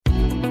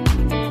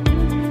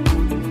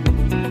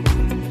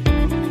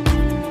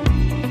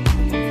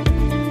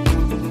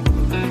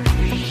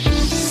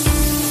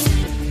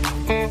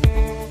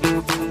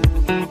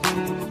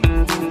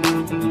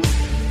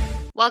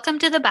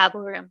the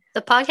Babble Room,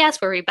 the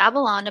podcast where we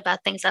babble on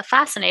about things that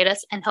fascinate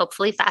us and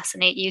hopefully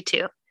fascinate you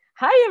too.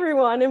 Hi,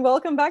 everyone, and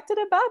welcome back to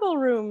the Babble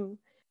Room.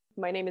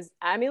 My name is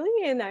Amelie,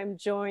 and I'm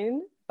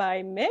joined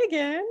by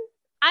Megan.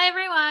 Hi,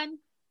 everyone.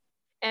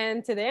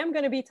 And today I'm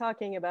going to be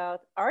talking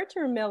about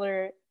Arthur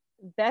Miller,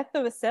 Death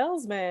of a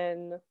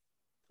Salesman.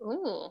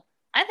 Ooh,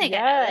 I think I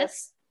know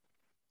this.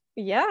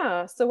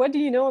 Yeah, so what do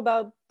you know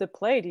about the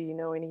play? Do you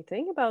know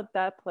anything about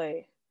that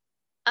play?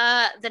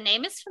 The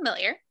name is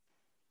familiar.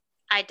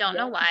 I don't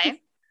know why.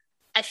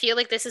 I feel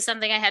like this is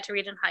something I had to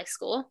read in high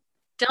school.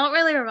 Don't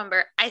really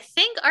remember. I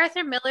think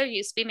Arthur Miller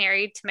used to be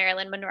married to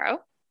Marilyn Monroe.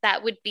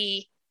 That would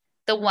be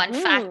the one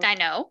fact I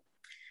know.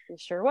 He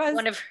sure was.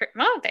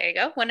 There you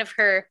go. One of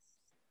her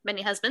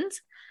many husbands.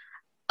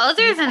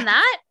 Other than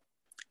that,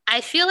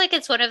 I feel like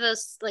it's one of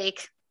those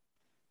like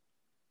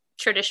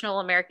one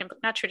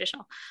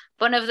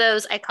of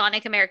those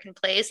iconic American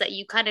plays that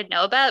you kind of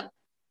know about,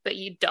 but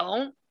you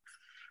don't.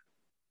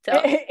 So.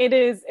 It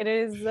is.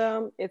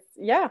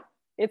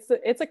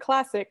 It's a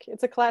classic.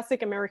 It's a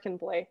classic American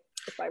play,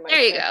 if I might say.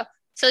 There you go.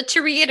 So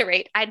to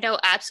reiterate, I know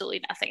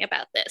absolutely nothing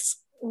about this.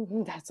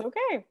 That's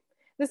okay.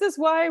 This is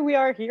why we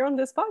are here on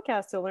this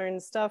podcast, to learn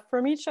stuff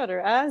from each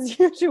other as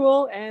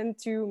usual, and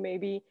to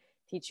maybe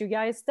teach you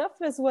guys stuff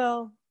as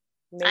well.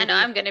 Maybe. I know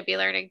I'm going to be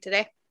learning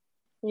today.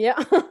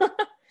 Yeah.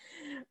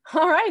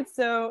 All right.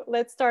 So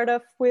let's start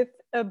off with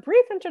a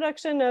brief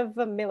introduction of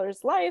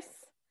Miller's life.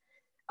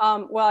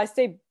 Well, I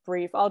say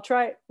brief. I'll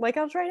try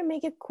to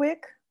make it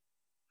quick,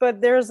 but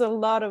there's a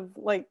lot of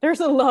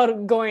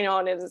going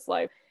on in his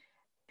life.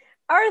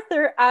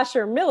 Arthur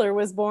Asher Miller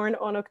was born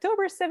on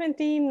October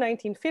 17,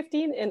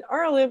 1915 in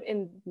Harlem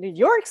in New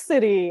York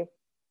City.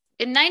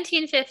 In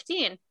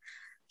 1915.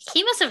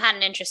 He must have had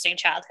an interesting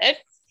childhood.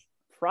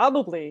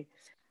 Probably.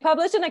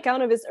 Published an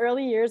account of his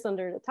early years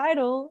under the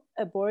title,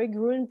 A Boy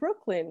Grew in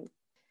Brooklyn.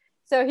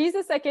 So he's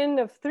the second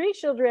of three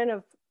children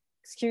of,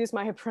 excuse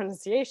my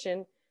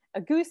pronunciation,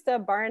 Augusta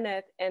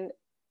Barnett and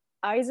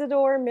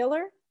Isidore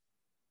Miller.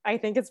 I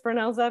think it's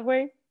pronounced that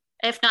way.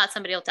 If not,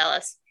 somebody will tell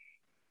us.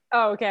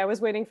 Oh, okay. I was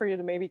waiting for you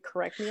to maybe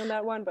correct me on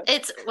that one, but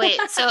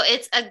so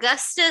it's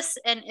Augustus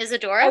and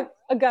Isadora?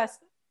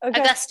 Augusta.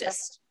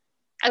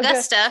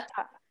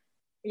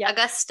 Yeah.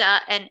 Augusta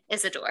and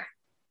Isidore,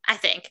 I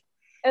think.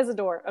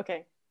 Isidore.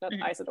 Okay. Not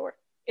Isidore.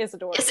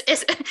 Isidore.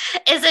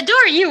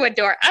 Isidore, you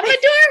adore. I'm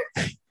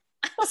adore.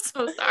 I'm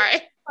so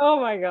sorry. Oh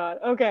my God.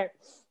 Okay.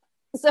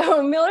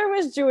 So Miller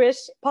was Jewish,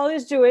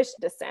 Polish Jewish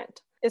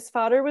descent. His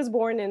father was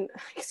born in,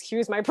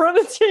 excuse my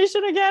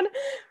pronunciation again,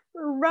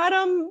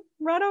 Radomysl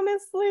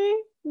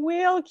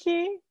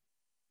Wielki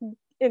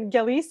in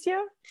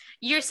Galicia.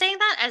 You're saying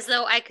that as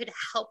though I could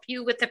help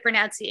you with the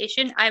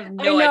pronunciation. I have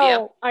no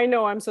idea. I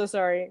know. I'm so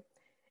sorry.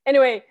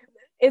 Anyway,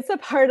 it's a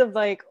part of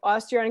like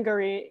Austria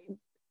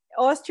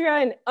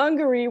and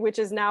Hungary, which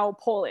is now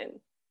Poland.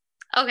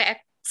 Okay.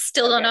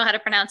 Still don't know how to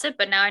pronounce it,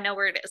 but now I know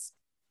where it is.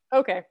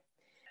 Okay.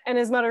 And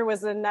his mother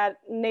was a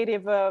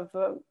native of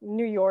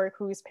New York,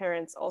 whose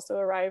parents also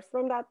arrived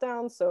from that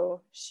town.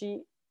 So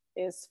she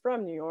is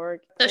from New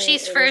York. So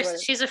she's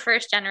a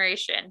first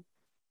generation,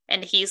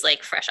 and he's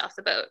like fresh off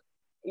the boat.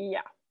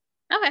 Yeah.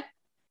 Okay.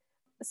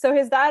 So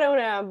his dad owned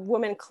a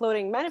women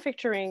clothing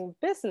manufacturing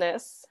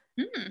business.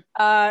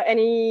 And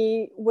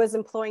he was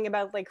employing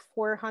about like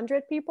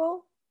 400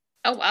 people.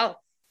 Oh, wow.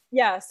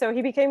 Yeah. So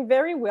he became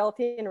very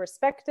wealthy and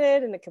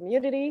respected in the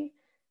community.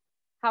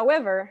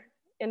 However,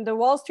 in the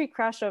Wall Street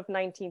crash of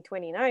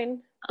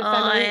 1929,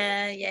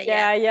 I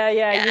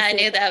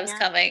knew that was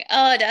coming.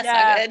 Oh, that's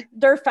not good.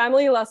 Their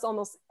family lost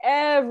almost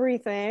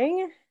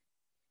everything,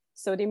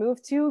 so they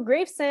moved to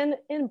Gravesend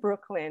in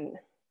Brooklyn.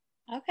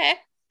 Okay.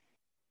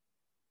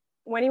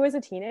 When he was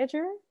a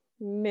teenager,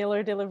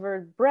 Miller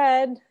delivered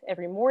bread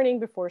every morning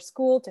before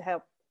school to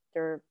help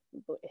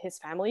his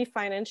family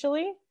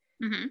financially,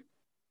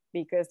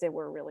 because they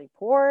were really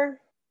poor.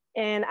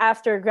 And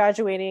after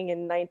graduating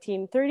in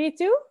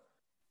 1932.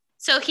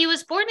 So he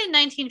was born in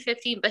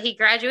 1915, but he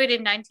graduated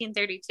in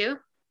 1932?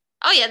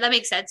 Oh, yeah, that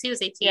makes sense. He was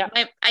 18. Yeah.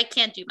 I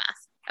can't do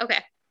math. Okay.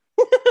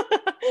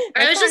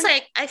 I was just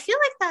like, I feel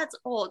like that's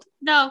old.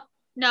 No,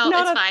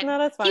 it's fine. No,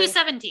 that's fine. He was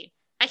 17.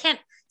 I can't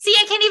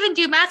even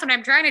do math when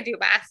I'm trying to do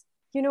math.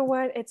 You know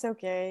what? It's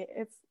okay.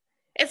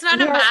 It's not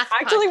a math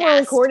Actually, podcast. We're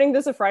recording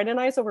this a Friday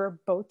night, so we're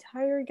both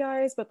tired,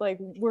 guys. But like,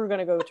 we're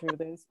going to go through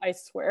this. I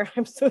swear.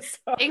 I'm so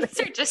sorry. Things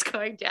are just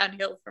going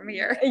downhill from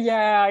here.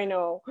 Yeah, I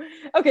know.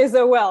 Okay,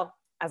 so well,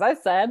 as I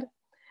said,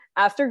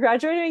 after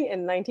graduating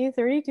in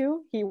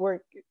 1932, he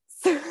worked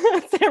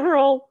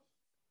several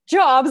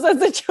jobs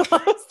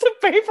to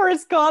pay for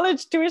his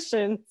college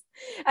tuition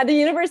at the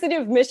University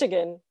of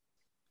Michigan.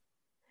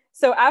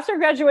 So after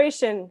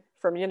graduation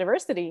from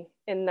university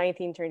in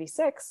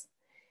 1936,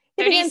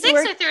 36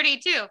 or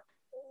 32?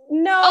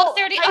 No. Oh,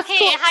 30.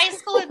 High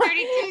school in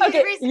 32.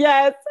 Okay,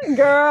 yes,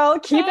 girl,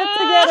 keep it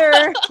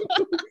together.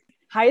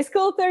 High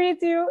school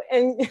 32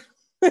 and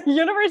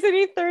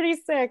university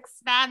 36.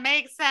 That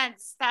makes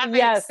sense.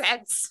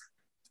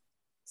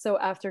 So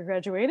after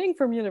graduating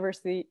from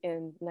university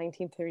in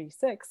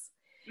 1936,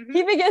 Mm-hmm.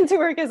 He began to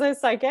work as a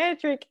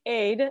psychiatric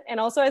aide and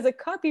also as a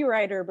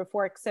copywriter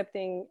before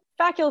accepting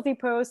faculty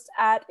posts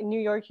at New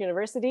York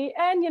University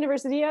and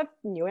University of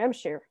New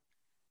Hampshire.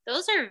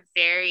 Those are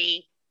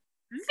very,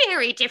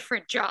 very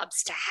different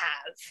jobs to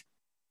have.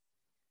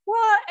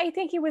 Well, I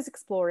think he was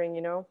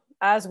exploring,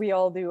 as we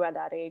all do at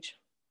that age.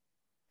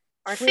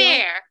 Aren't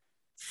we all?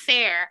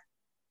 Fair.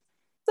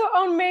 So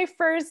on May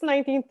 1st,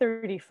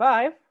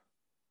 1935,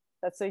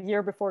 that's a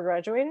year before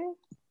graduating.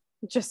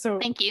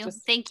 Thank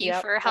you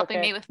for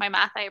helping me with my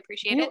math. I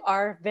appreciate it. You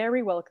are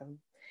very welcome.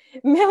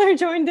 Miller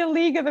joined the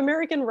League of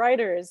American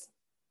Writers.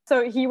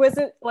 So he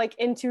wasn't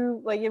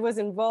it was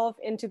involved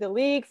into the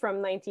league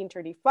from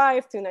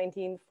 1935 to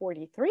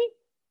 1943.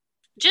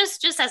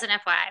 Just as an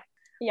FYI.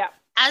 Yeah.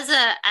 As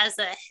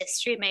a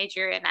history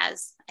major and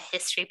as a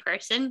history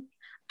person,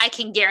 I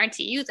can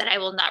guarantee you that I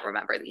will not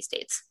remember these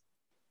dates.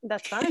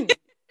 That's fine.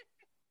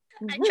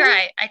 I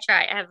try.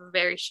 I have a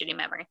very shitty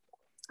memory.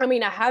 I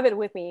mean, I have it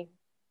with me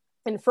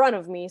in front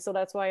of me, so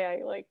that's why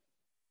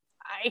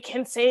I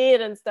can say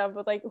it and stuff,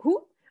 but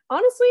who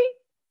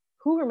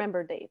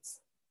remember dates?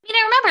 I mean,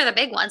 I remember the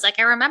big ones.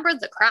 I remember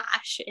the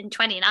crash in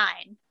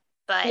 29,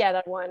 but yeah,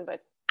 that one, but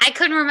I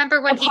couldn't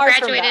remember when he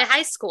graduated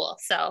high school,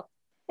 so.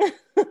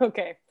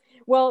 Okay.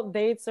 Well,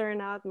 dates are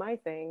not my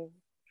thing.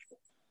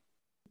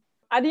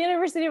 At the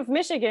University of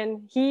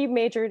Michigan, he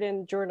majored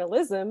in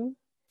journalism.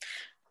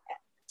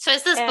 So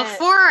is this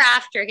before or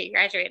after he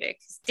graduated?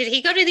 Did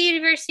he go to the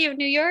University of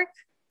New York?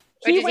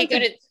 Or did he go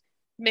to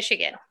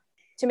Michigan?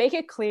 To make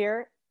it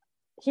clear,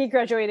 he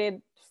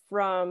graduated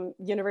from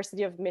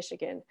University of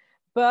Michigan,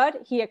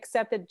 but he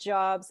accepted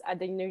jobs at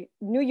the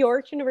New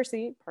York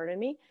University,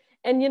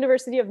 and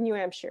University of New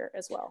Hampshire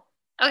as well.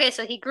 Okay,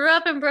 so he grew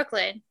up in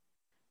Brooklyn,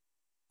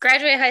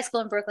 graduated high school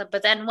in Brooklyn,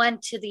 but then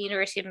went to the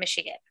University of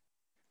Michigan.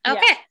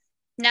 Okay, yeah.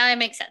 Now it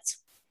makes sense.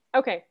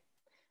 Okay,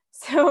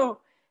 so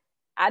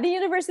at the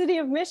University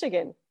of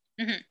Michigan,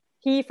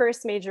 he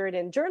first majored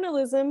in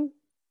journalism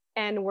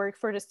and worked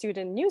for the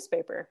student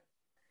newspaper,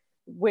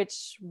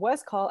 which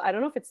was called, I don't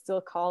know if it's still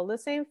called the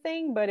same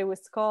thing, but it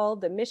was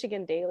called the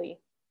Michigan Daily.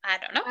 I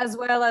don't know. As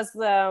well as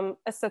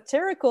a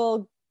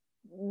satirical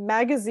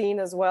magazine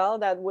as well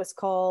that was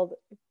called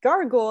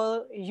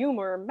Gargoyle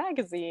Humor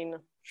Magazine.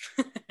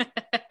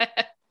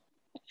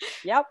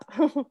 Yep.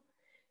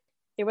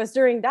 It was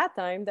during that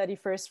time that he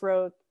first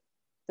wrote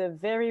the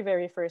very,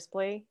 very first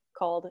play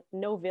called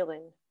No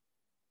Villain.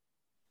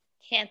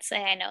 Can't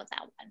say I know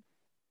that one.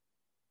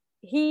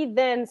 He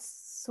then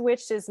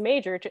switched his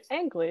major to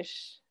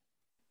English,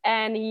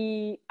 and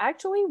he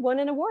actually won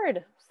an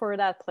award for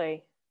that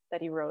play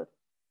that he wrote.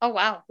 Oh,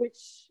 wow.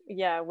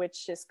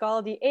 Which is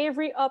called the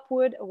Avery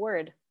Upwood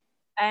Award.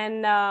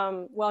 And,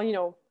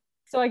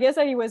 so I guess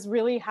that he was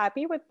really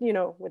happy with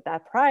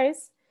that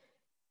prize,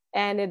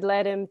 and it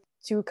led him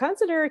to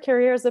consider a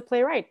career as a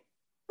playwright.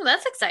 Well,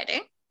 that's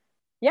exciting.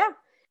 Yeah.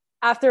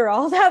 After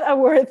all that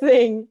award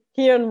thing,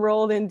 he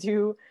enrolled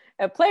into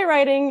a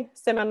playwriting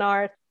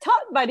seminar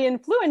taught by the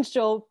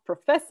influential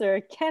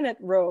Professor Kenneth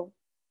Rowe.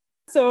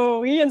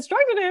 So he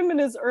instructed him in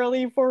his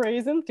early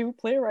forays into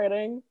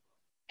playwriting.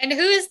 And who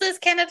is this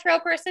Kenneth Rowe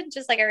person?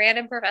 Just a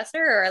random professor,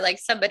 or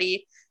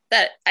somebody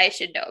that I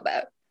should know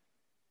about?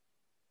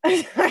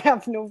 I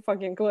have no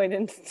fucking clue. I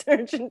didn't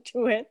search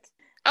into it.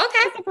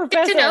 Okay,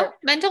 good to know.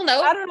 Mental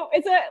note. I don't know.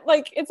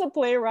 It's a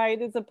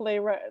playwright. It's a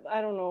playwright.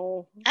 I don't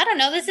know.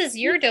 This is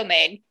your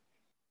domain.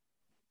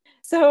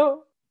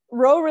 So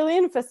Rowe really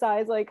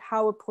emphasized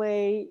how a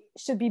play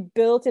should be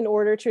built in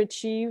order to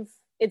achieve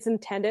its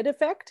intended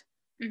effect,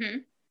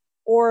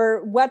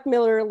 or what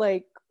Miller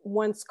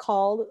once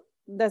called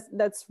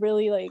that's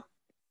really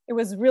it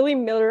was really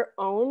Miller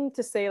owned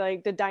to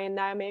say the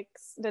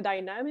dynamics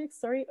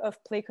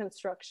of play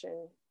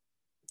construction.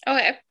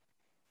 Okay.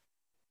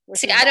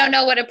 See, I don't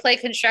know what a play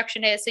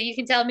construction is, so you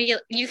can tell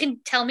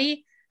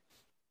me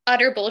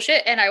utter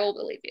bullshit and I will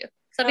believe you.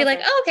 So I'll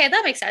be oh, okay,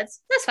 that makes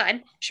sense. That's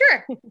fine.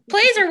 Sure.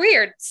 Plays are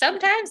weird.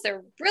 Sometimes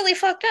they're really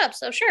fucked up.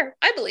 So sure,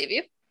 I believe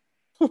you.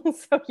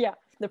 So yeah,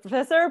 the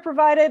professor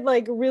provided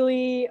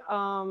really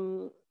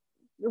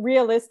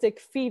realistic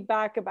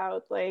feedback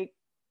about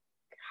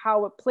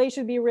how a play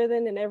should be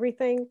written and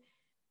everything.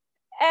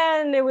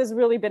 And it was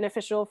really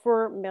beneficial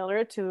for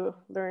Miller to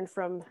learn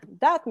from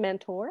that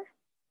mentor.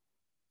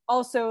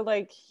 Also,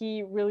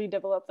 he really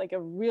developed a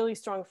really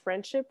strong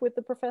friendship with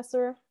the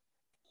professor.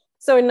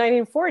 So in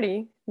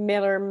 1940,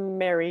 Miller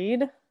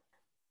married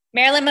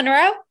Marilyn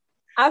Monroe?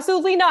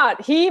 Absolutely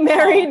not. He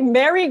married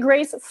Mary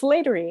Grace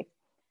Slattery.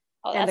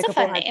 Oh, that's a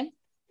fun name.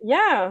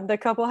 Yeah, the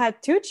couple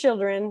had 2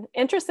 children.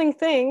 Interesting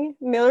thing,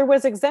 Miller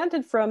was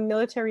exempted from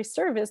military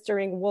service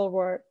during World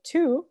War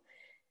II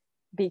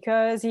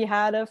because he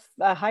had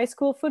a high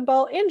school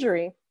football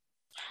injury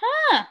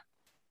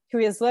to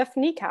his left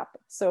kneecap.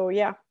 So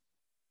yeah.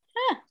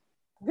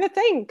 Good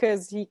thing,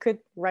 because he could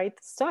write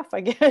stuff,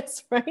 I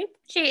guess, right?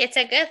 Gee, it's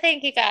a good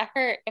thing he got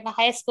hurt in the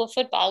high school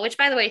football, which,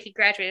 by the way, he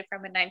graduated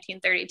from in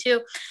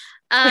 1932.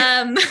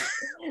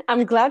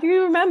 I'm glad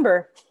you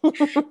remember.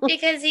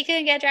 Because he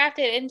couldn't get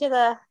drafted into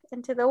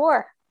the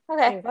war.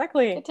 Okay.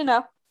 Exactly. Good to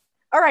know.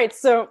 All right,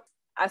 so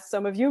as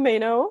some of you may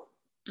know,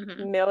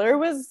 Mm-hmm. Miller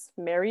was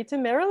married to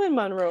Marilyn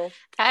Monroe.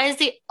 That is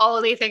the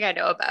only thing I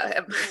know about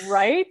him.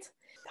 Right?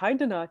 Tied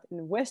the knot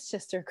in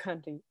Westchester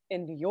County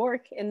in New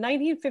York in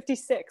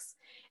 1956.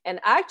 And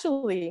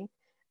actually,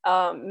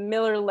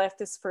 Miller left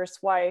his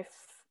first wife,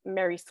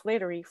 Mary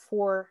Slattery,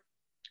 for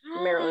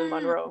Marilyn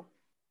Monroe.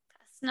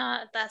 That's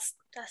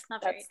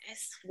not very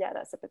nice. Yeah,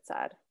 that's a bit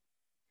sad.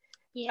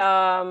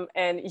 Yeah.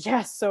 And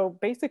yeah, so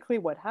basically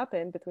what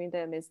happened between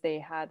them is they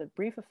had a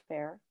brief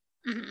affair.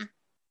 Mm-hmm.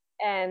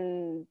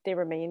 And they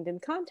remained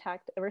in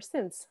contact ever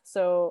since.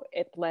 So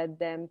it led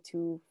them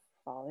to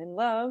fall in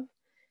love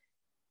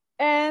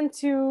and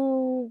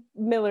to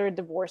Miller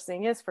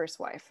divorcing his first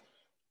wife.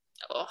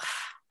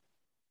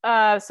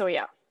 So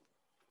yeah,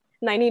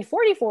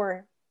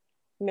 1944,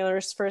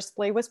 Miller's first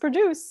play was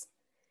produced,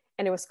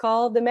 and it was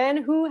called The Man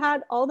Who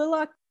Had All the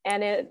Luck.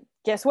 And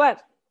guess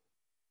what?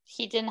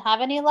 He didn't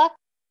have any luck?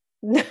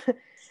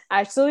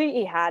 Actually,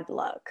 he had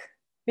luck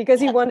because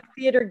he won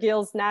the Theatre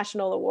Guild's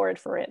National Award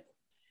for it.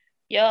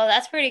 Yo,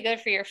 that's pretty good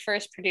for your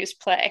first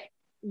produced play.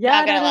 Yeah,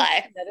 not gonna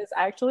lie. That is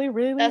actually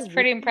really. That's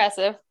pretty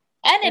impressive.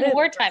 And in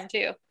wartime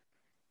too.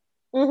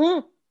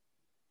 Mm-hmm.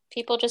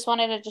 People just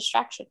wanted a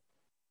distraction.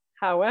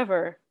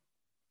 However,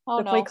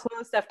 the play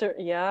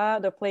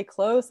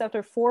closed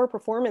after 4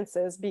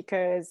 performances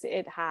because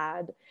it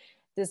had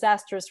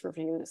disastrous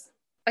reviews.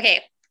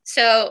 Okay,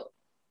 so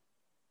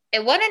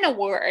it won an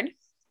award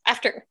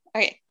after.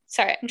 Okay,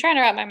 sorry, I'm trying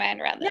to wrap my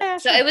mind around that. Yeah,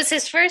 sure. So it was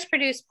his first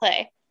produced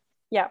play.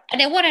 Yeah, and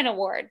it won an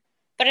award,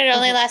 but it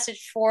only lasted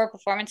 4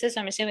 performances.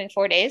 So I'm assuming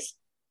 4 days.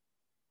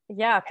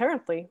 Yeah,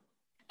 apparently.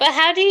 But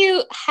how do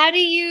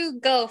you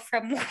go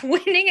from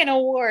winning an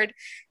award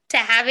to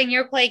having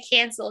your play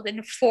canceled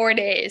in 4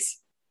 days?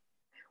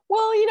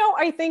 Well,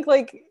 I think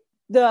like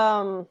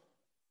the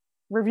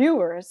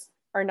reviewers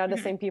are not the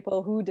same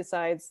people who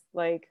decides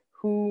like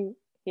who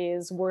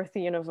is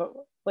worthy of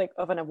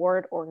an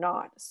award or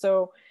not.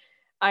 So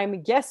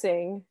I'm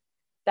guessing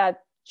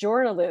that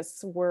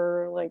journalists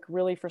were like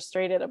really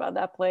frustrated about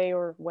that play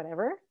or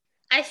whatever.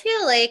 I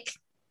feel like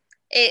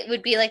it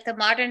would be like the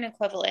modern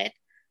equivalent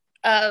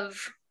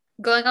of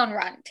going on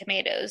Rotten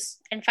Tomatoes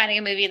and finding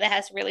a movie that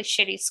has a really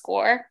shitty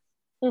score,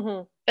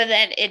 but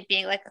then it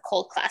being like a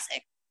cult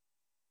classic.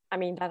 I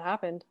mean, that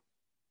happened.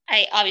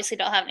 I obviously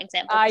don't have an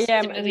example. I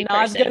am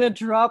not going to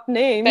drop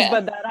names,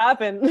 but that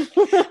happened. Well,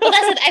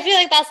 I feel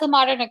like that's the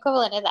modern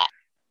equivalent of that.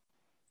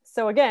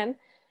 So again,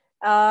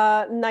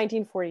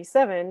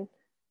 1947,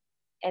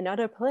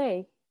 another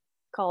play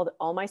called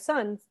All My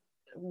Sons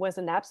was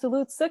an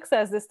absolute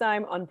success this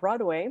time on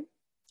Broadway.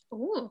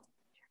 Ooh.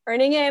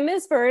 Earning him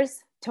his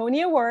first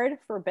Tony Award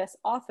for Best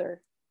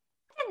Author.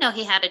 I didn't know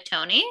he had a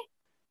Tony.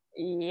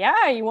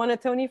 Yeah, he won a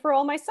Tony for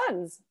All My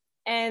Sons.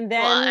 And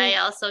then... Well, I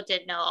also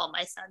did know All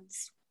My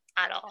Sons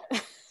at all.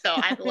 So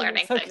I'm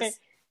learning things.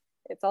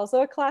 It's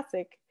also a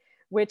classic,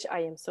 which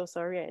I am so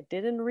sorry I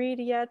didn't read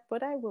yet,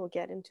 but I will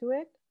get into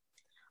it.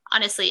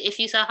 Honestly, if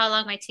you saw how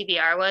long my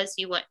TBR was,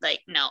 you went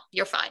like, no,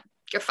 you're fine.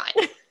 You're fine.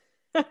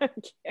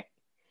 Okay.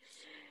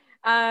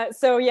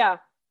 So yeah,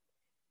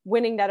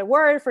 winning that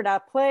award for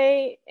that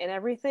play and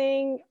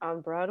everything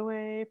on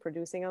Broadway,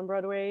 producing on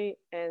Broadway.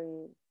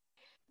 And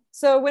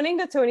so winning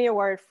the Tony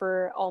Award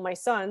for All My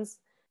Sons,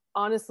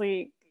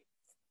 honestly,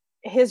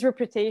 his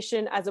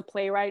reputation as a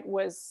playwright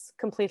was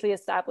completely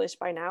established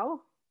by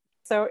now.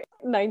 So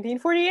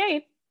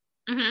 1948,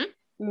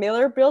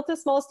 Miller built a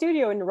small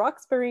studio in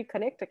Roxbury,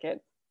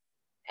 Connecticut.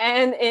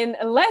 And in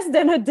less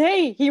than a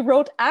day, he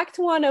wrote Act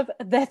 1 of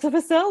Death of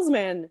a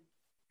Salesman.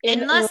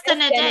 In less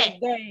than a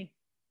day.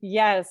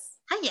 Yes.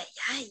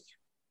 Ay.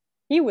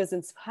 He was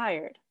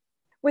inspired.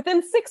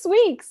 Within 6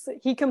 weeks,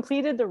 he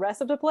completed the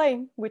rest of the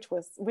play, which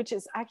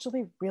is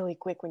actually really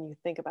quick when you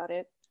think about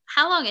it.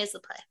 How long is the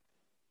play?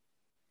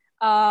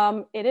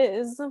 It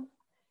is.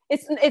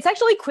 It's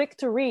actually quick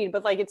to read,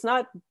 but like it's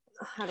not.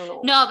 I don't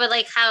know. No, but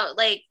like how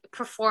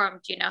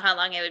performed? Do you know how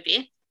long it would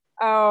be?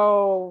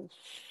 Oh,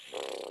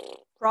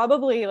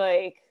 probably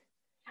like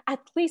at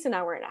least an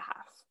hour and a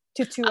half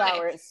to 2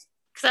 hours.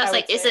 Because I was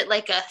like, is it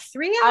like a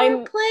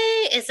 3-hour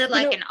play? Is it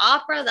like an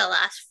opera that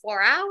lasts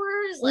 4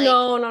 hours? Like...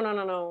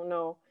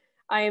 No.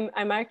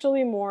 I'm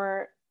actually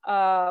more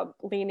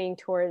leaning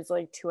towards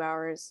like 2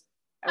 hours.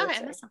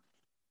 Okay.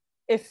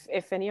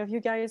 If any of you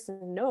guys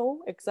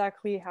know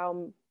exactly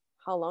how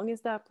long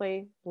is that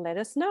play, let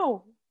us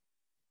know.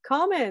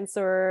 Comments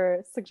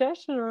or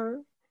suggestion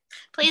or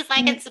please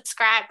like and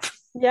subscribe.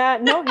 Yeah,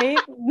 no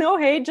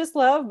hate, just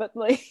love. But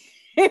like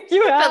if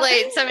you have, but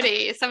like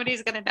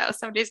somebody's gonna know.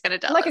 Somebody's gonna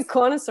tell like us. A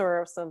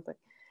connoisseur or something.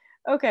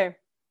 Okay.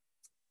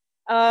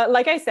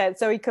 Like I said,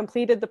 so he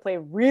completed the play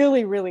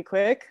really, really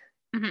quick,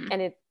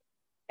 and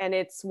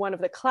it's one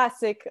of the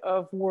classic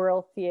of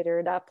world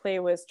theater. That play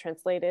was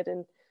translated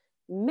in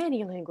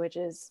many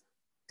languages.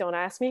 Don't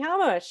ask me how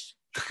much,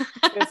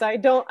 because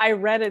I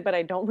read it, but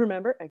I don't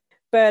remember.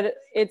 But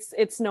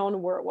it's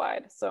known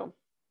worldwide. So,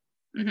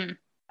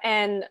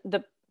 and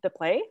the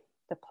play.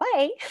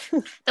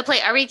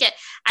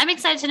 I'm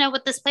excited to know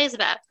what this play is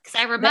about because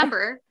I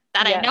remember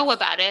that I Yes. know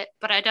about it,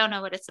 but I don't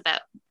know what it's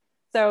about.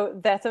 So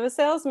Death of a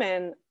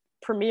Salesman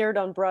premiered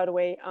on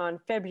Broadway on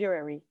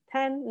February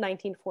 10,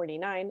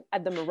 1949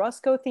 at the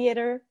Morosco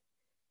Theater.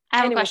 I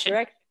have And a it was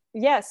question.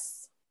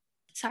 Yes.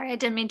 Sorry, I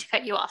didn't mean to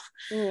cut you off.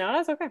 No,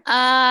 that's okay.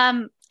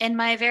 In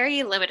my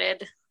very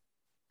limited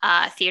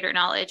theater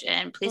knowledge,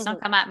 and please don't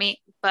Mhm. come at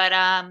me,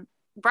 but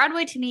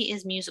Broadway to me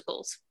is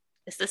musicals.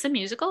 Is this a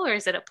musical or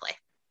is it a play?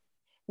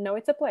 No,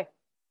 it's a play.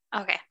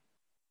 Okay.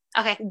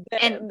 Okay.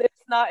 And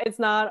It's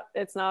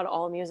not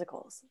all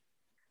musicals.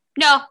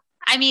 no,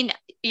 I mean,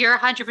 you're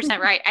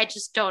 100% right. I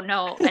just don't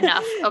know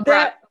enough there,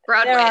 about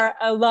Broadway. there are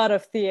a lot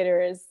of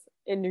theaters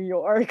in New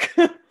York.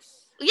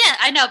 Yeah,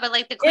 I know, but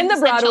like the In the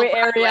quintessential Broadway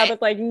area, Broadway.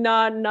 but like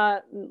not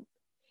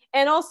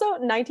and also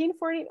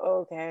 1940,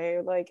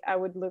 okay, like I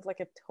would look like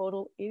a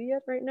total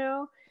idiot right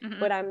now, Mhm.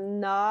 but I'm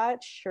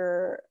not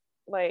sure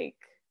like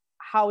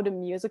how the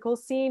musical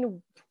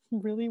scene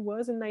really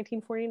was in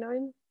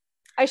 1949.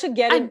 I should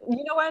get it.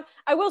 You know what?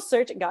 I will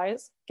search it,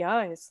 guys.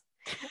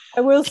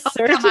 I will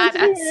search come at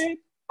into us. it.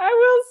 I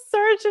will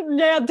search it.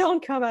 Yeah,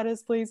 don't come at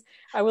us, please.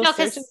 I will No,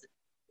 search it.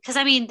 because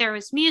I mean, there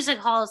was music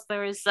halls,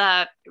 there was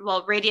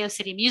Radio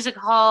City Music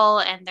Hall,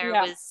 and there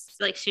Yeah. was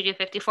like Studio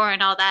 54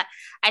 and all that.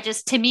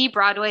 To me,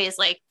 Broadway is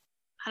like,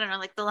 I don't know,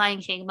 like The Lion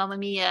King, Mamma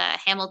Mia,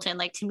 Hamilton.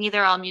 Like to me,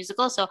 they're all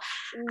musicals. So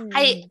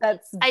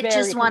That's I very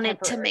just wanted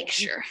to contemporary. make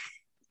sure.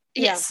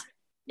 Yeah.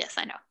 Yes,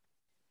 I know.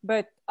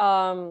 But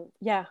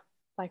yeah,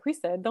 like we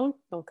said, don't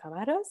come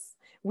at us.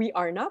 We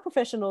are not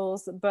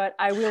professionals, but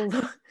I will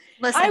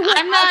Listen,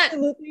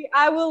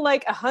 I will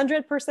like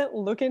 100%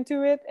 look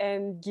into it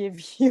and give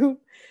you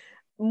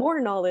more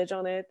knowledge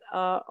on it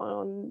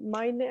on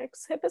my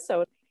next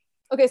episode.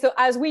 Okay, so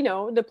as we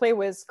know, the play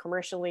was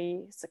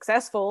commercially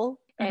successful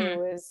and it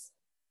was,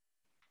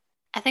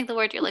 I think the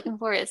word you're looking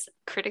for is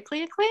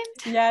critically acclaimed.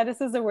 yeah,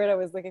 this is the word I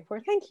was looking for.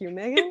 Thank you,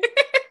 Megan.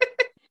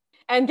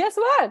 And guess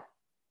what?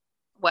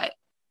 What?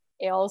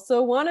 It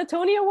also won a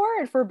Tony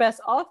Award for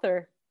Best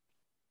Author.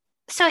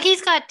 So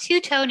he's got 2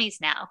 Tonys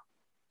now.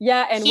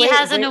 Yeah, and he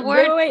has an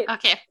award. Wait.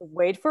 Okay.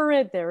 Wait for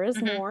it. There is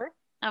more.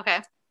 Okay.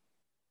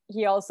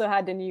 He also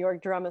had the New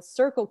York Drama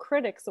Circle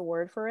Critics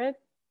Award for it.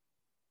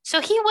 So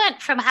he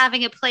went from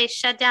having a play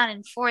shut down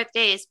in 4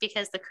 days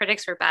because the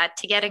critics were bad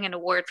to getting an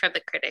award from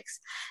the critics.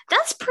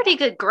 That's pretty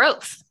good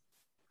growth.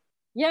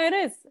 Yeah, it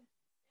is.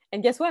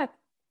 And guess what?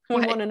 He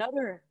What? won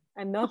another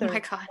Oh my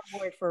God.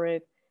 award for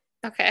it.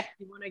 Okay.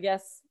 Do you want to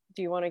guess?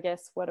 Do you want to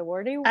guess what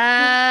award he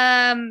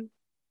won?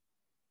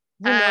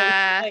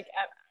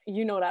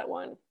 You know that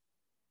one.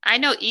 I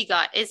know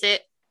EGOT. Is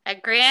it a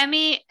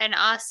Grammy, an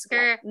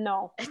Oscar,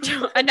 no.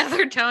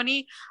 another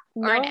Tony,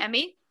 or an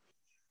Emmy?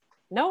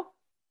 No.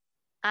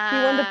 He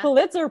won the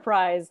Pulitzer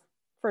Prize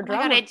for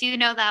drama. Oh my God, I do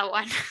know that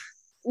one.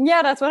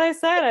 Yeah, that's what I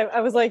said. I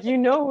was like, you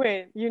know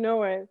it.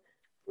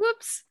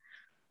 Whoops.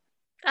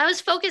 I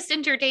was focused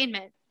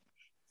entertainment.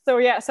 So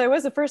yeah, so it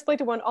was the first play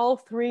to win all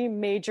 3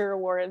 major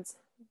awards.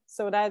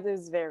 So that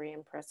is very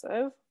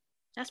impressive.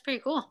 That's pretty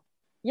cool.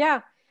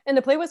 Yeah, and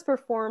the play was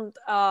performed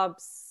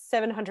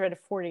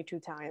 742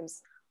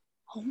 times.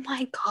 Oh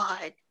my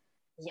God.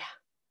 Yeah.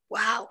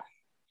 Wow.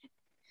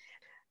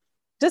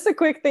 Just a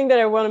quick thing that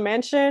I want to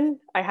mention.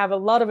 I have a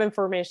lot of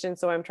information,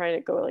 so I'm trying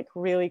to go like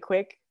really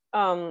quick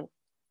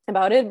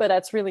about it, but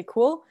that's really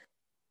cool.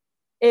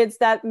 It's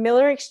that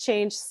Miller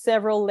exchanged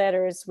several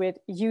letters with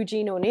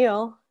Eugene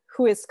O'Neill,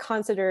 who is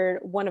considered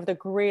one of the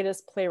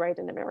greatest playwrights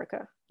in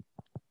America.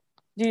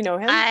 Do you know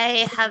him?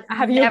 I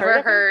have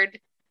never heard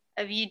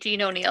of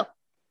Eugene O'Neill.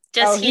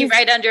 Does he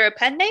write under a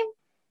pen name?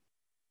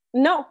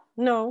 No,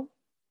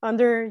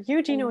 under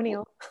Eugene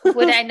O'Neill.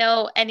 Would I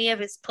know any of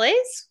his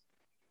plays?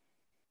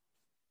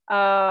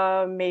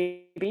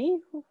 Maybe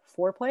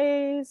 4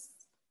 plays.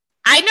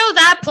 I know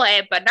that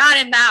play, but not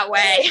in that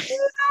way.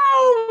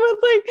 No,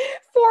 but like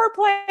 4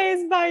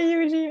 plays by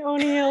Eugene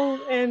O'Neill,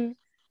 and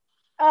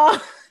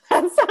that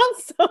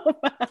sounds so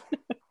bad.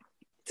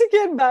 To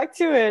get back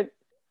to it,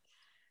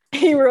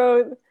 he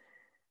wrote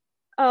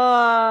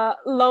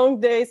Long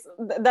Days.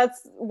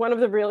 That's one of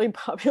the really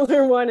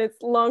popular one. It's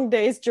Long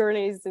Days,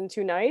 Journeys, and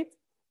Two Nights.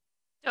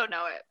 Don't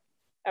know it.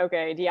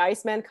 Okay, The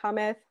Iceman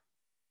Cometh.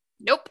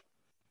 Nope.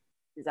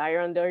 Desire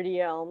Under the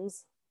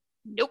Elms.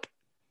 Nope.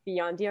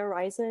 Beyond the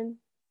Horizon.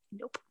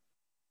 Nope.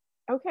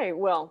 Okay,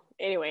 well,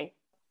 anyway,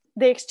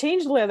 they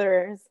exchanged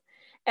letters,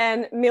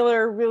 and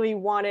Miller really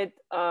wanted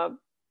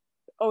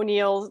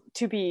O'Neill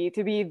to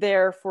be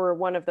there for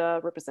one of the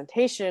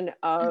representation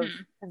of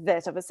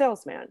Death of a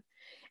Salesman.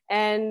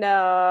 And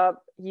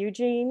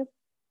Eugene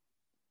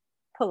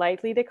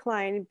politely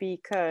declined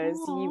because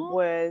he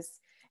was,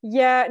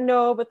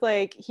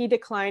 he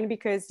declined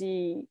because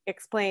he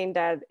explained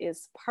that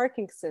his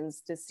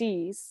Parkinson's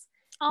disease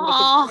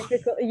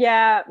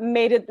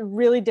made it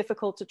really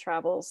difficult to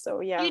travel.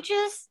 So yeah.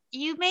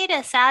 You made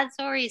a sad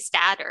story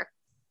sadder.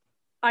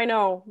 I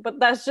know, but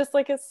that's just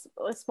like a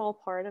small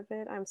part of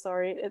it. I'm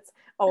sorry.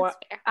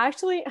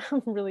 Actually,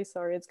 I'm really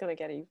sorry. It's gonna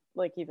get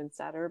even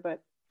sadder,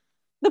 but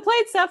the play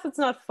itself, it's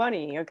not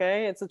funny,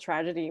 okay? It's a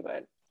tragedy,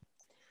 but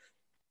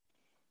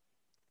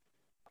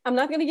I'm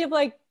not gonna give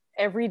like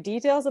every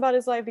details about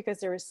his life because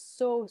there is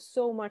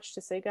so much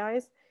to say,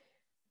 guys.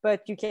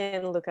 But you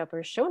can look up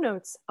our show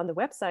notes on the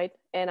website,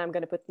 and I'm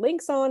going to put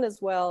links on as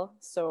well.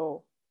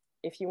 So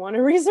if you want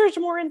to research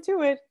more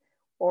into it,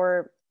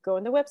 or go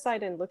on the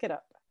website and look it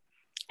up.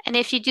 And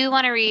if you do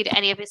want to read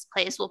any of his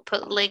plays, we'll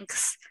put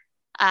links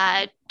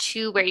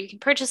to where you can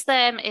purchase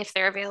them if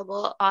they're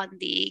available on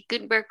the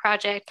Gutenberg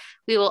Project.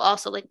 We will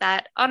also link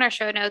that on our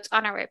show notes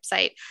on our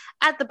website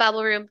at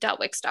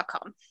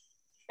thebabelroom.wix.com.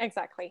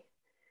 Exactly.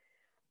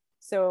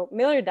 So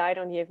Miller died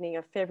on the evening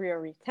of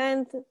February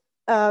 10th,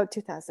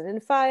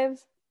 2005.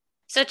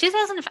 So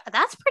 2005,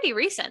 that's pretty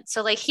recent.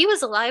 So like he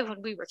was alive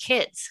when we were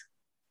kids.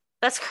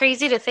 That's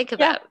crazy to think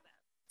about.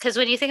 Because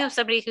when you think of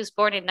somebody who's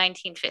born in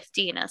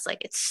 1915, it's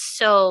like it's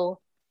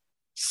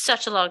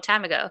such a long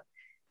time ago.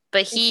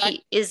 But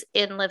he is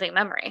in living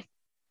memory.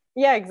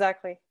 Yeah,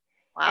 exactly.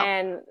 Wow.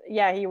 And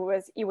yeah, he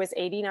was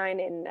 89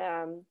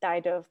 and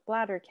died of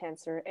bladder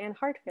cancer and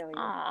heart failure.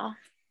 Aww.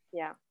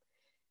 Yeah.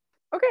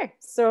 Okay,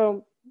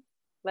 so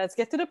let's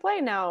get to the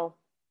play now.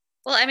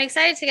 Well, I'm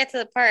excited to get to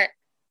the part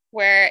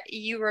where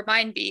you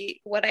remind me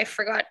what I've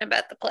forgotten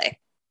about the play.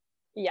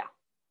 Yeah,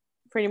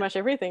 pretty much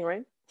everything,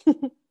 right?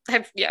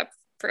 I've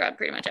forgotten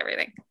pretty much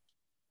everything.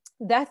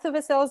 Death of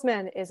a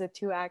Salesman is a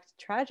 2-act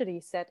tragedy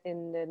set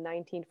in the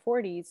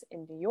 1940s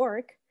in New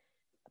York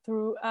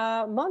through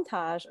a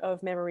montage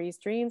of memories,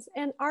 dreams,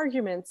 and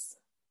arguments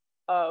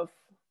of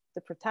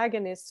the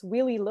protagonist,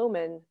 Willie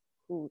Loman,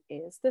 who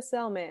is the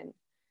Salesman.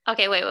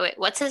 Okay, wait.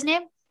 What's his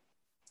name?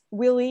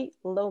 Willie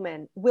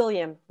Loman.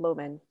 William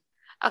Loman.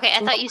 Okay, I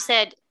thought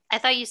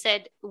you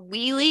said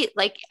wheelie,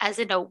 like as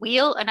in a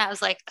wheel, and I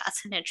was like,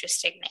 that's an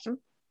interesting name.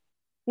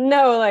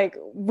 No, like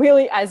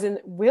Willie as in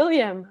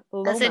William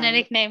Loman. As in a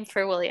nickname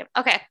for William.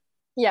 Okay.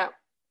 Yeah.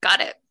 Got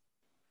it.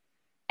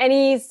 And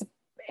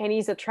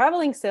he's a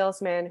traveling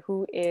salesman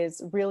who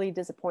is really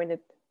disappointed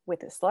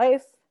with his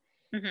life.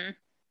 Mm-hmm.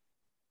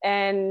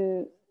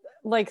 And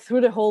like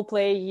through the whole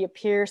play, he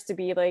appears to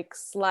be like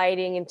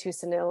sliding into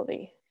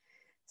senility.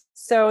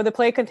 So the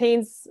play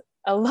contains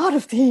a lot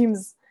of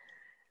themes,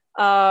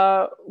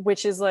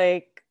 which is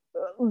like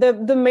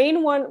the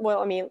main one. Well,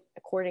 I mean,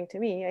 according to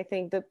me, I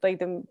think that like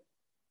the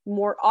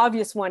more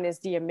obvious one is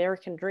the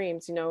American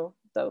dreams. You know,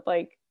 the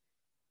like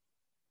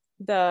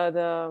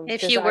the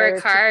if you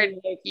work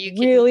hard, be, like, you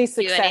really can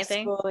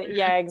successful. do anything.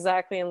 Yeah,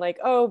 exactly. And like,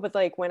 oh, but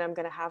like when I'm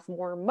gonna have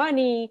more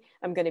money,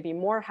 I'm gonna be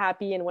more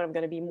happy, and when I'm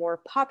gonna be more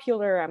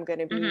popular, I'm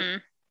gonna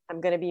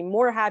be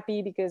more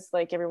happy because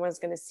like everyone's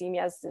gonna see me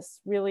as this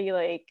really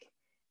like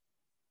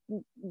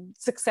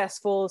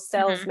successful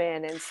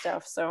salesman and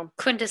stuff. So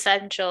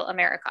quintessential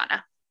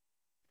Americana.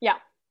 Yeah.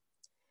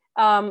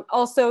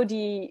 Also,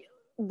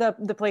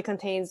 the play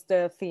contains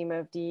the theme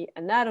of the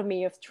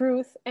anatomy of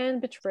truth and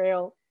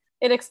betrayal.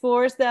 It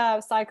explores the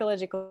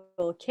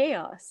psychological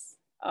chaos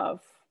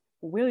of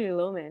Willie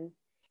Loman.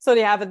 So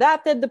they have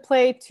adapted the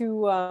play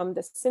to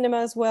the cinema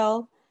as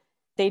well.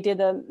 They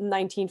did a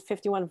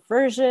 1951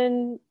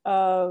 version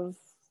of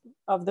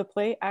the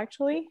play,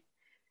 actually.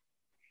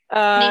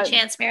 Any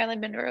chance Marilyn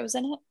Monroe's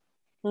in it?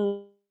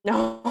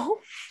 No.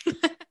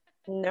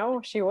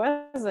 No, she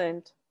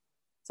wasn't.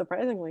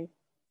 Surprisingly.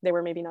 They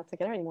were maybe not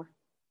together anymore.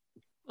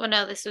 Well,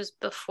 no, this was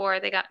before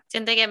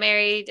didn't they get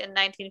married in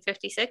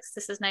 1956?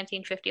 This is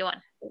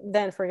 1951.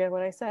 Then forget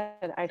what I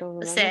said. I don't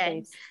remember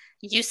dates.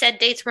 You said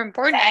dates were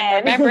important.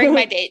 I'm remembering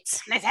my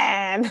dates.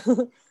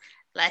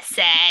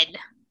 Listen.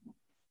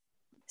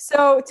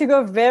 So to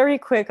go very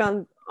quick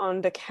on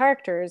the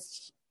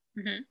characters,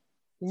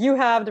 you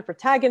have the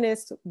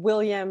protagonist,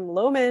 William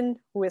Loman,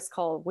 who is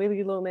called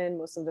Willie Loman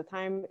most of the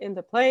time in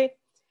the play,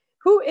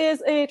 who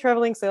is a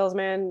traveling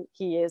salesman.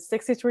 He is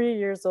 63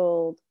 years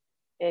old,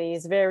 and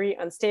he's very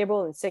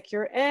unstable,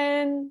 insecure,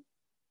 and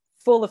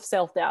full of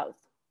self-doubt.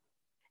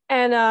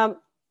 And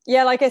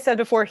yeah, like I said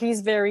before,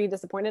 he's very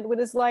disappointed with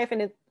his life,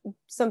 and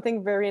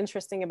something very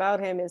interesting about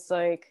him is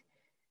like,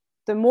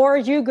 the more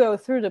you go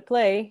through the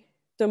play,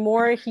 the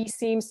more he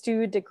seems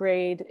to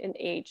degrade in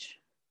age.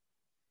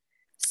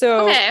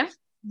 So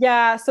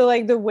yeah, so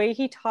like the way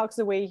he talks,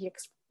 the way he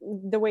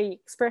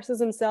expresses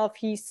himself,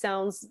 he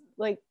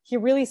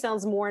really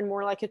sounds more and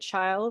more like a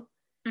child.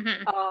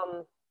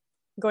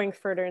 Going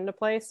further into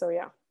play. So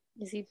yeah.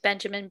 Is he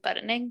Benjamin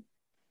Buttoning?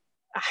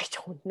 I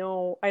don't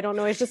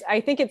know. It's just,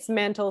 I think it's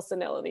mental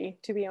senility,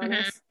 to be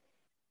honest.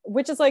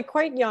 Which is like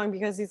quite young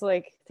because he's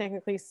like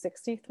technically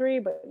 63,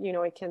 but you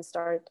know, it can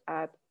start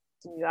at,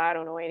 I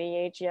don't know, any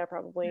age. Yeah,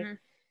 probably.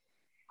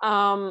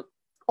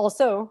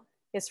 Also,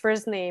 his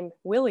first name,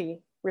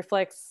 Willie,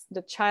 reflects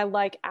the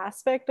childlike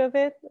aspect of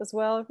it as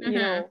well, you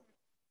know,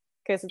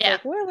 because it's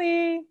like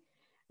Willie,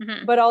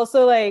 but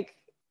also like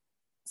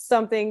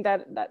something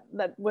that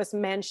was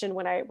mentioned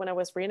when I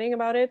was reading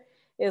about it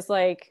is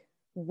like,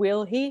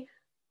 will he?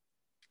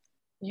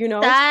 You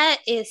know, that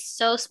is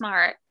so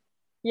smart.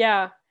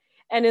 Yeah,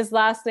 and his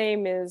last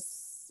name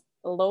is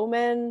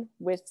Loman,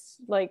 which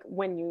like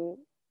when you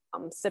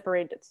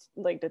separate it,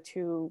 like the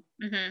two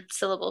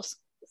syllables.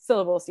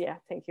 Yeah,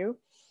 thank you.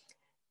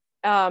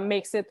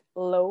 Makes it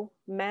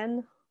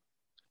Loman.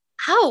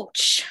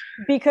 Ouch.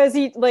 because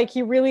he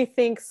really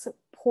thinks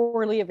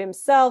poorly of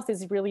himself,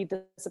 is really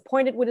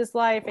disappointed with his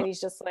life, and he's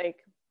just like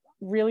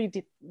really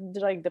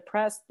like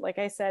depressed, like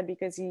I said,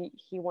 because he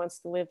wants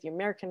to live the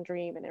American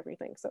dream and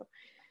everything. So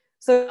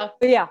Oh,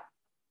 yeah.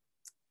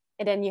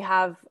 And then you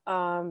have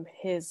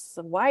his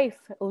wife,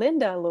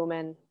 Linda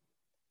Lumen.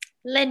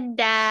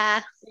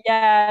 Linda.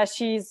 Yeah,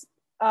 she's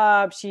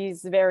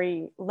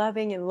very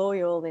loving and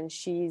loyal, and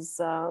she's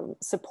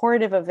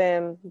supportive of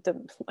him,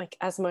 like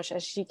as much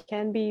as she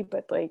can be,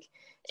 but like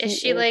Is he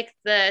she is. like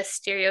the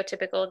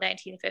stereotypical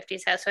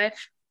 1950s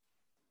housewife?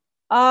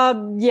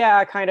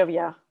 Yeah, kind of,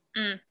 yeah.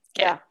 Okay.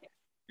 Yeah.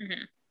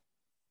 Hmm.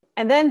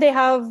 And then they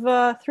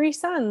have three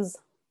sons.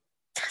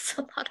 That's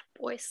a lot of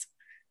boys.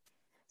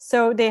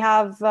 So they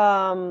have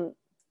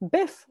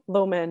Biff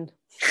Loman.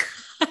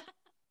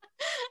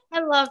 I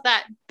love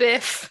that.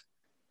 Biff.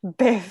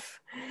 Biff.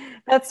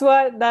 That's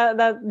what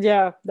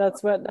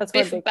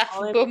Biff they Baff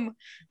call him. Boom.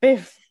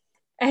 Biff.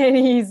 And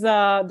he's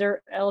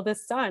their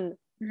eldest son.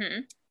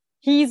 Hmm.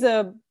 He's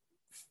he's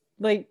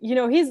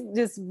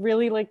this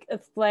really like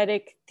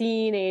athletic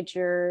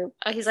teenager.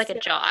 Oh, he's like a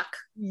jock.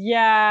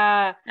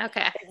 Yeah,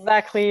 Okay.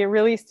 exactly.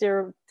 Really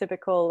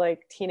stereotypical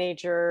like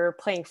teenager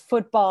playing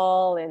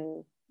football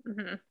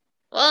Hmm.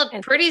 Well,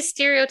 and pretty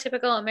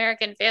stereotypical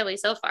American family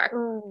so far.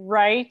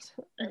 right.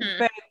 Hmm.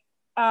 But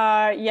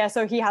yeah,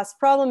 so he has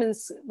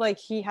problems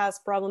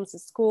in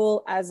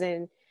school, as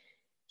in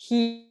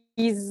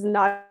he's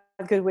not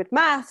good with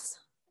maths,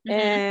 Hmm.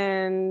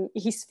 and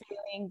he's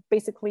failing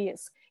basically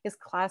his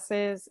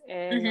classes,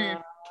 and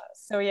Hmm.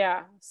 so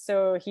yeah,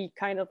 so he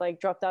kind of like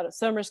dropped out of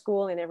summer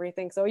school and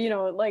everything, so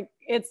like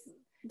it's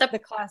The the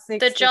classic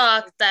the situation.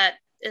 jock that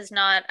is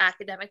not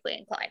academically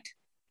inclined.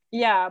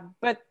 Yeah,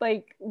 but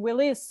like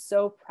Willie is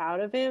so proud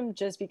of him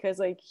just because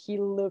like he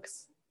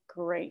looks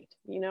great.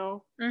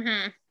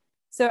 Hmm.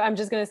 So I'm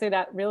just gonna say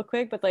that real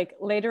quick, but like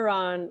later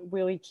on,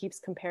 Willie keeps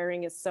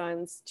comparing his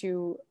sons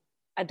to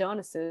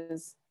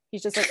Adonises.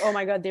 He's just like, oh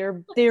my god,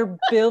 they're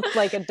built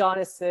like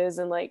Adonises,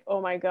 and like,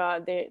 oh my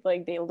god,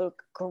 they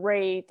look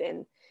great,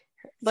 and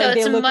So like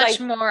they it's look much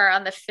like, more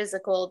on the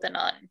physical than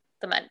on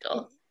the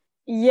mental.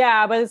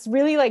 yeah, but it's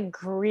really like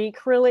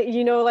Greek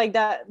related, like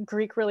that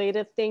Greek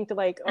related thing to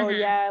like, oh Hmm.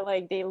 yeah,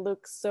 like they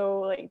look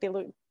so like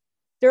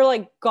they're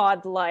like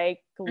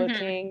godlike Hmm.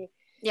 looking,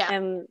 Yeah,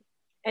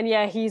 and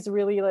yeah, he's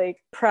really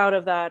like proud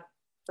of that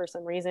for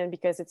some reason,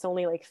 because it's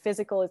only like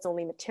physical, it's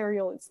only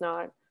material, it's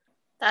not.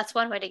 that's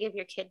one way to give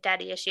your kid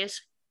daddy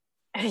issues.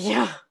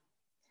 Yeah.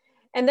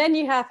 And then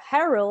you have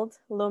Harold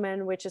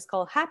Lumen, which is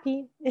called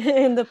Happy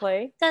in the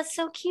play. That's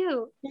so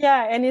cute.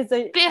 Yeah, and he's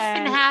a Biff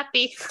and and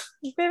Happy.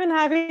 Viv and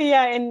Happy,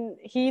 yeah, and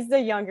he's the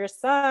younger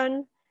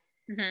son.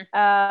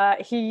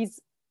 Hmm.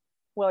 He's,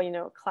 well,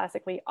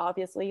 classically,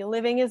 obviously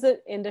living is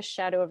it in the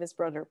shadow of his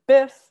brother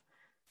Biff.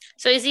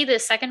 So is he the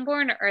second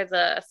born or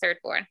the third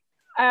born?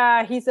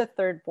 He's a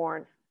third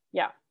born.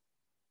 Yeah.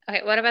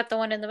 Okay, what about the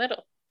one in the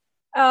middle?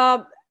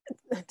 Uh,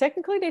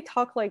 Technically, they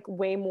talk like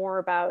way more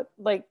about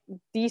like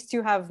these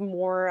two have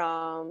more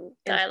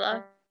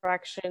Dialogue.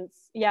 interactions.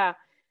 Yeah,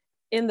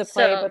 in the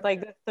play, So but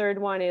like the third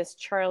one is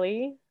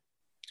Charlie.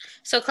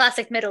 so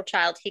classic middle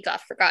child, he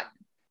got forgotten.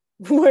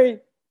 Wait,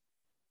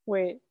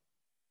 wait.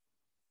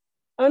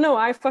 Oh no,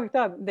 I fucked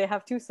up. They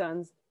have two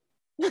sons.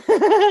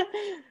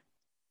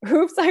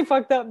 Oops, I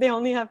fucked up. They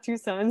only have two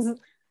sons.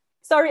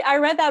 Sorry, I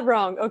read that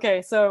wrong.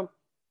 Okay, so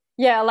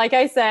yeah, like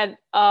I said,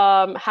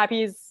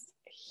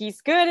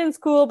 he's good in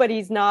school, but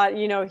he's not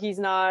as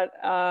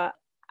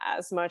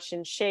much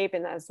in shape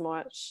and as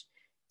much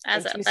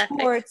As into athletic.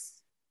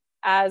 sports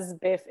as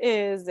Biff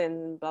is,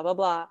 and blah blah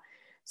blah.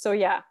 So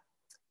yeah.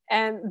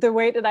 And the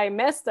way that I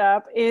messed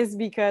up is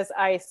because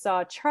I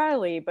saw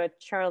Charlie, but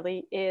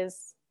Charlie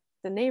is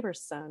the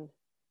neighbor's son.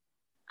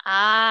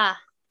 Ah,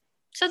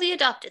 so the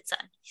adopted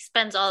son. He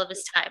spends all of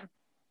his time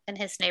in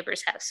his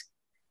neighbor's house,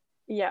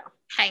 Yeah.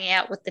 hanging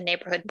out with the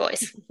neighborhood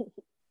boys.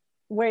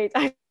 Wait,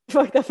 I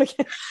fucked up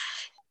again.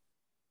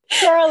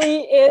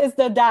 Charlie is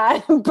the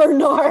dad.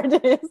 Bernard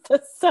is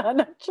the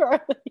son of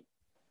Charlie.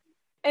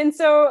 And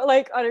so,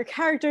 like other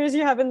characters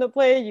you have in the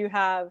play, you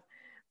have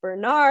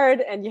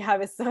Bernard and you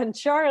have his son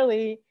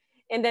Charlie,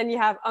 and then you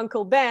have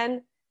Uncle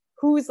Ben,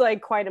 who's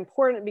like quite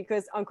important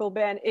because Uncle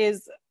Ben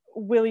is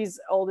Willie's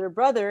older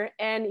brother,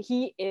 and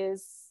he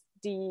is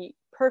the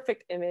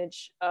perfect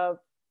image of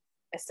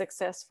a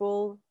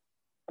successful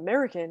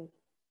American.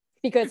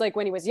 Because like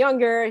when he was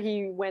younger,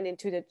 he went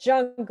into the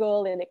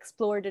jungle and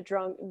explored the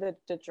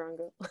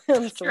jungle.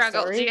 I'm so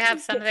Struggle. Do sorry. you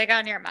have something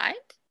on your mind?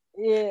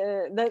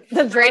 Yeah,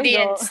 the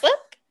Freudian jungle. slip?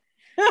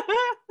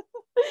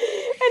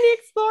 And he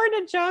explored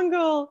the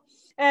jungle,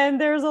 and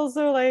there's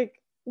also like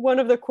one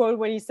of the quote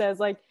when he says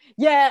like,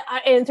 yeah,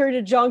 I entered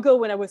the jungle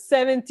when I was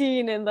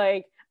 17, and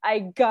like I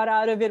got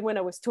out of it when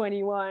I was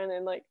 21,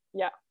 and like,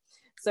 yeah.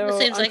 This So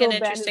seems like an Uncle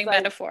Ben is interesting like,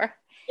 metaphor.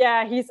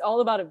 yeah, he's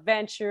all about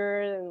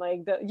adventure and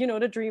like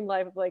the dream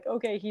life of like,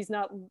 okay, he's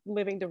not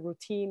living the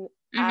routine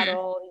at Hmm.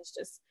 all, he's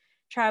just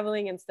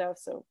traveling and stuff.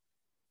 So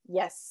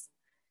yes.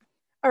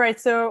 All right,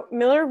 so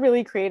Miller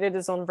really created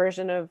his own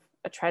version of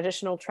a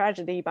traditional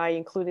tragedy by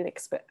including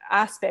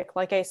aspect,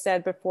 like I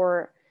said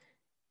before,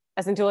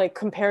 as into like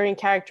comparing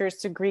characters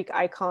to Greek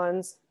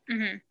icons,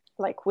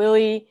 like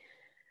Willie,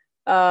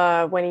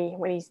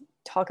 when he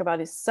talk about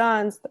his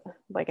sons,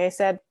 like I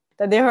said,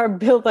 that they are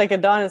built like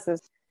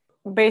Adonises.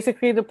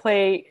 Basically, the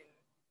play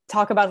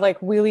talk about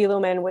like Willie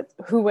Loman,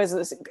 who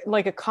was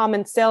like a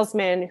common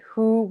salesman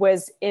who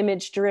was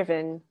image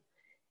driven,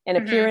 and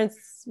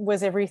appearance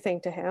was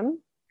everything to him.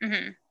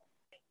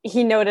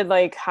 He noted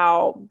like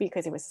how,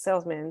 because he was a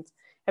salesman,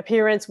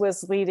 appearance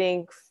was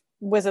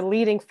a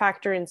leading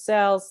factor in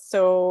sales.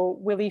 So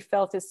Willie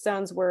felt his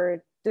sons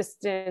were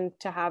destined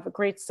to have a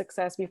great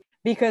success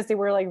because they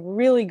were like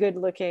really good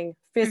looking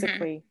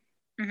physically.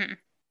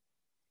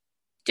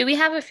 Do we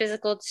have a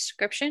physical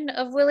description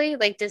of Willie?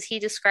 Like, does he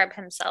describe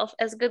himself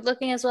as good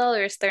looking as well,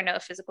 or is there no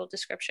physical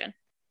description?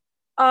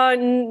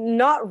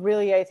 Not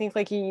really. I think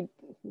like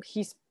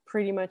he's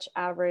pretty much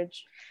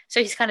average. So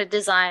he's kind of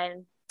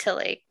designed to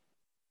like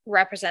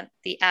represent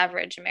the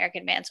average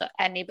American man, so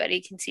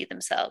anybody can see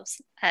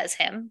themselves as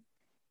him.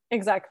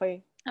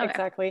 Exactly. Okay.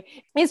 Exactly.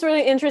 It's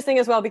really interesting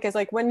as well because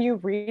like when you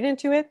read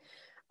into it,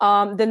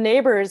 the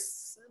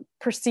neighbors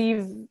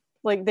perceive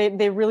like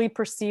they really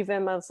perceive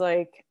him as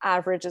like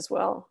average as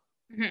well.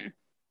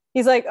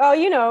 He's like, oh,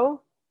 you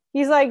know,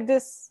 he's like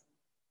this.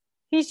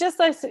 He's just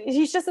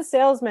a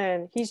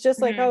salesman. He's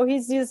just like, oh,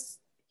 he's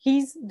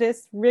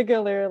this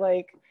regular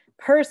like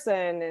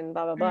person and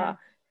blah blah blah.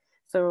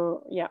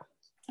 So yeah.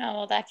 Oh,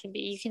 well, that can be.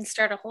 You can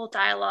start a whole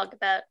dialogue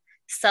about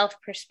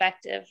self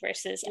perspective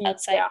versus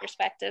outside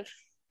perspective.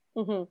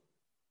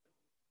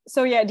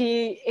 So yeah,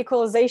 the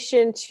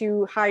equalization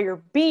to higher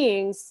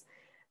beings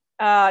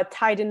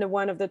tied into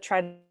one of the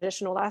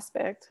traditional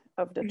aspect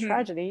of the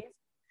tragedy.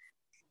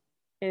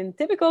 In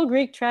typical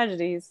Greek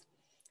tragedies,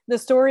 the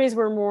stories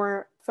were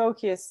more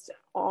focused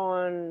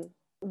on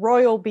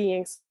royal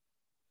beings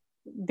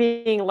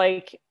being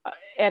like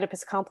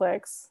Oedipus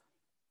complex.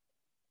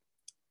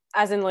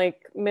 As in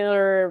like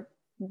Miller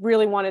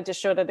really wanted to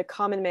show that the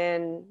common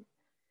man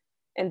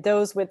and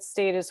those with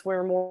status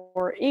were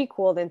more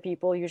equal than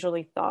people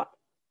usually thought.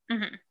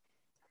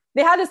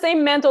 They had the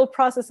same mental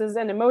processes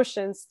and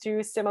emotions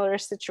to similar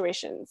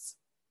situations.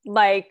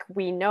 Like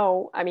we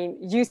know, I mean,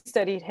 you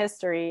studied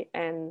history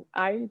and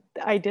I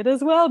did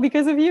as well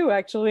because of you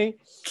actually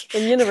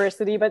in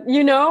university, but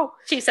you know.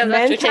 She said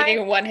after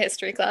taking one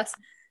history class.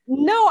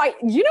 No,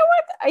 you know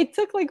what? I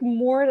took like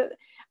more,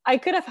 I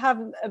could have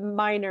had a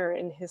minor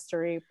in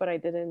history, but I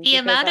didn't. The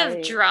amount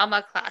of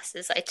drama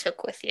classes I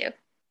took with you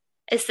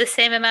is the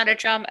same amount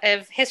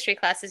of history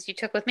classes you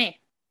took with me.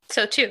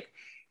 So 2.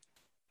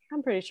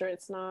 I'm pretty sure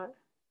it's not.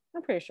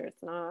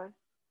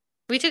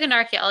 We took an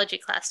archaeology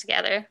class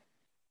together.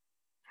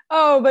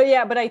 Oh, but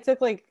I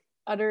took like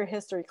other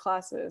history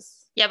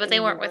classes. Yeah, but they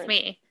weren't with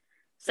me.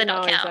 So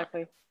no, don't count.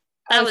 Exactly.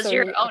 That was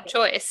your own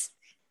choice.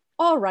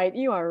 All right,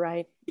 you are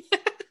right.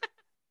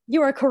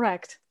 You are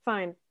correct.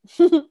 Fine.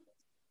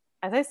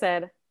 As I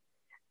said,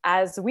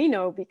 as we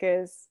know,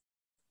 because,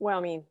 well,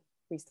 I mean,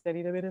 we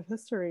studied a bit of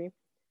history.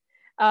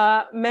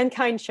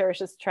 Mankind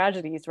cherishes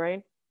tragedies,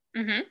 right?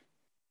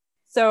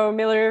 So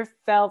Miller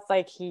felt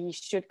like he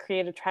should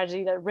create a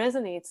tragedy that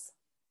resonates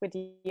with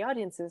the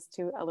audiences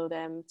to allow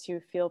them to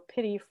feel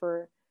pity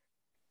for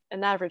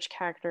an average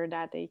character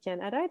that they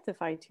can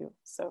identify to.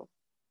 So,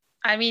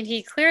 I mean,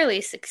 he clearly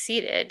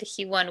succeeded.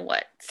 He won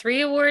what, 3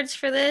 awards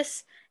for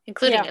this,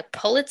 including a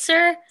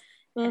Pulitzer.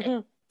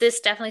 And this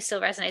definitely still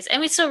resonates,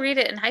 and we still read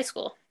it in high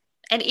school.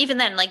 And even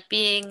then, like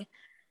being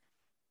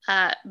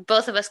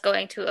both of us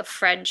going to a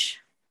French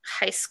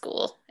high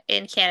school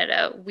in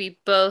Canada, we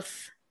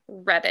both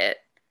read it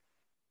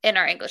in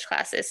our English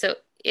classes, so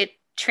it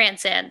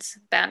transcends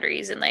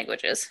boundaries and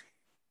languages.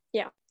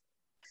 Yeah.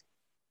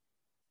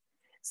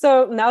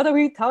 So now that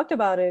we talked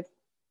about it,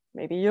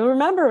 maybe you'll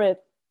remember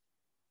it.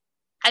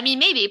 I mean,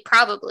 maybe,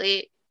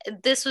 probably.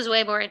 This was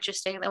way more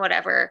interesting than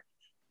whatever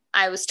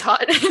I was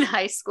taught in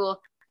high school.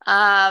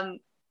 But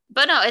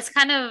no, it's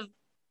kind of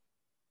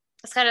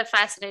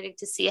fascinating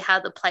to see how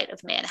the plight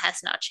of man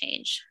has not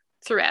changed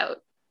throughout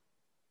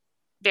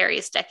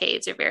various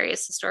decades or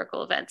various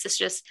historical events.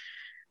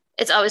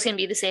 It's always going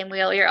to be the same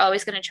wheel. You're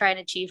always going to try and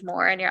achieve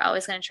more, and you're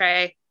always going to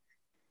try.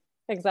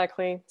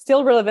 Exactly.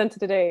 Still relevant to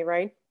today,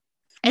 right?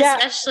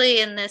 Especially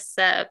in this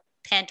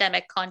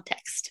pandemic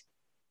context.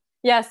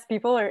 Yes,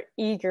 people are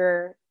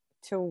eager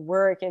to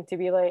work and to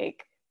be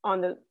like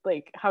on the,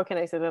 like, how can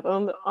I say that?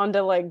 On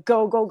the like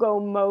go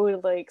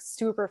mode, like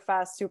super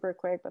fast, super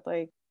quick. But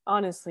like,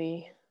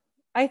 honestly,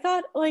 I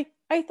thought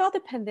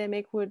the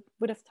pandemic would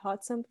have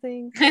taught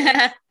something.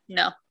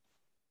 No.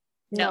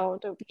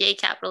 Gay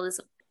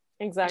capitalism.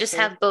 Exactly. I just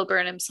have Bo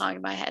Burnham's song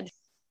in my head.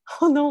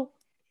 Oh no.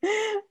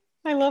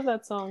 I love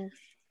that song.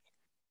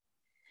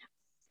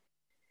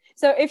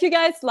 So if you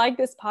guys like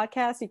this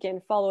podcast, you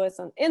can follow us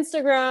on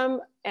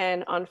Instagram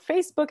and on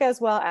Facebook as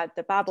well at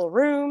The Babel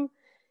Room.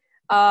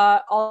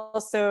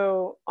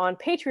 Also on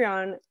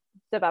Patreon,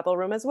 The Babel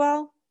Room as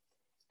well.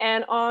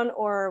 And on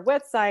our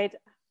website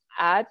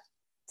at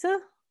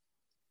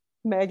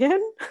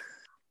Megan.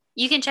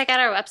 You can check out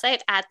our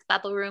website at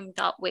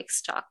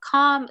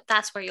babbleroom.wix.com.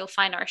 That's where you'll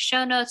find our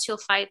show notes. You'll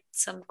find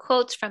some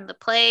quotes from the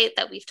play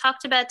that we've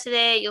talked about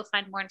today. You'll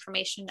find more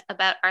information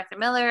about Arthur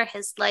Miller,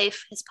 his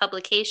life, his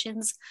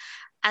publications,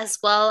 as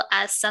well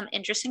as some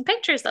interesting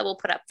pictures that we'll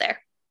put up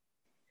there.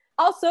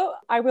 Also,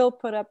 I will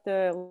put up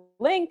the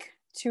link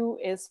to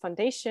his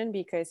foundation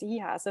because he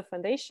has a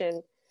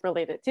foundation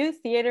related to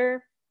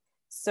theater.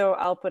 So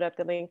I'll put up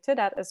the link to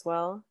that as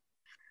well.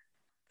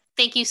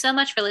 Thank you so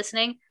much for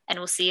listening, and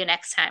we'll see you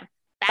next time.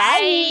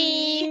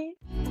 Bye!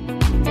 Bye.